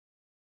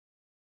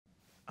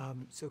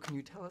So can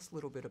you tell us a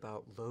little bit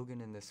about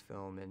Logan in this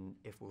film and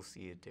if we'll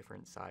see a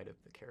different side of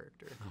the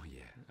character? Oh,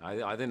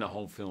 yeah. I think the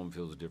whole film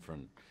feels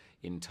different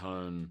in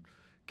tone,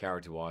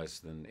 character-wise,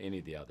 than any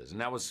of the others.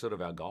 And that was sort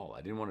of our goal.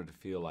 I didn't want it to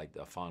feel like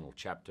the final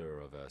chapter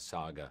of a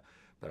saga,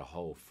 but a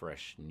whole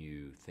fresh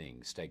new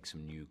thing, stake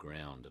some new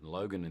ground. And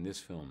Logan in this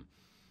film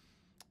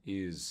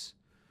is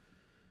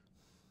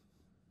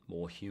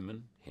more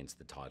human, hence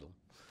the title.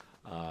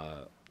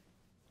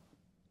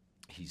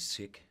 He's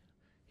sick.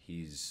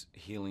 He's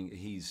healing.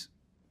 His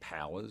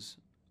powers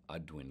are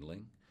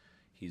dwindling.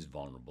 He's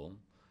vulnerable.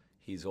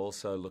 He's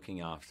also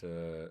looking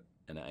after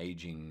an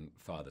aging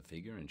father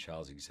figure in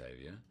Charles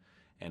Xavier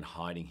and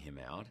hiding him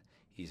out.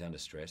 He's under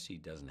stress. He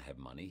doesn't have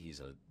money. He's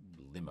a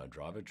limo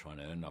driver trying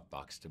to earn enough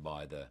bucks to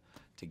buy the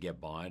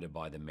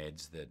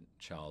meds that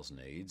Charles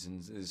needs.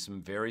 And there's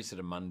some very sort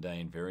of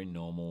mundane, very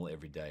normal,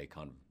 everyday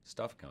kind of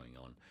stuff going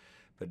on.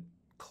 But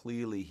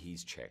clearly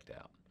he's checked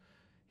out.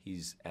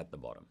 He's at the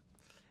bottom.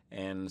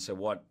 And so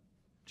what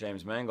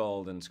James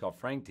Mangold and Scott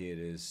Frank did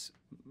is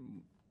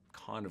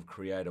kind of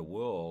create a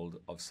world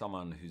of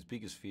someone whose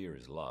biggest fear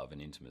is love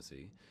and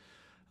intimacy,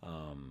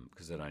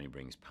 because that only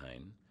brings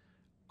pain,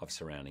 of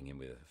surrounding him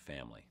with a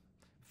family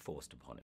forced upon him.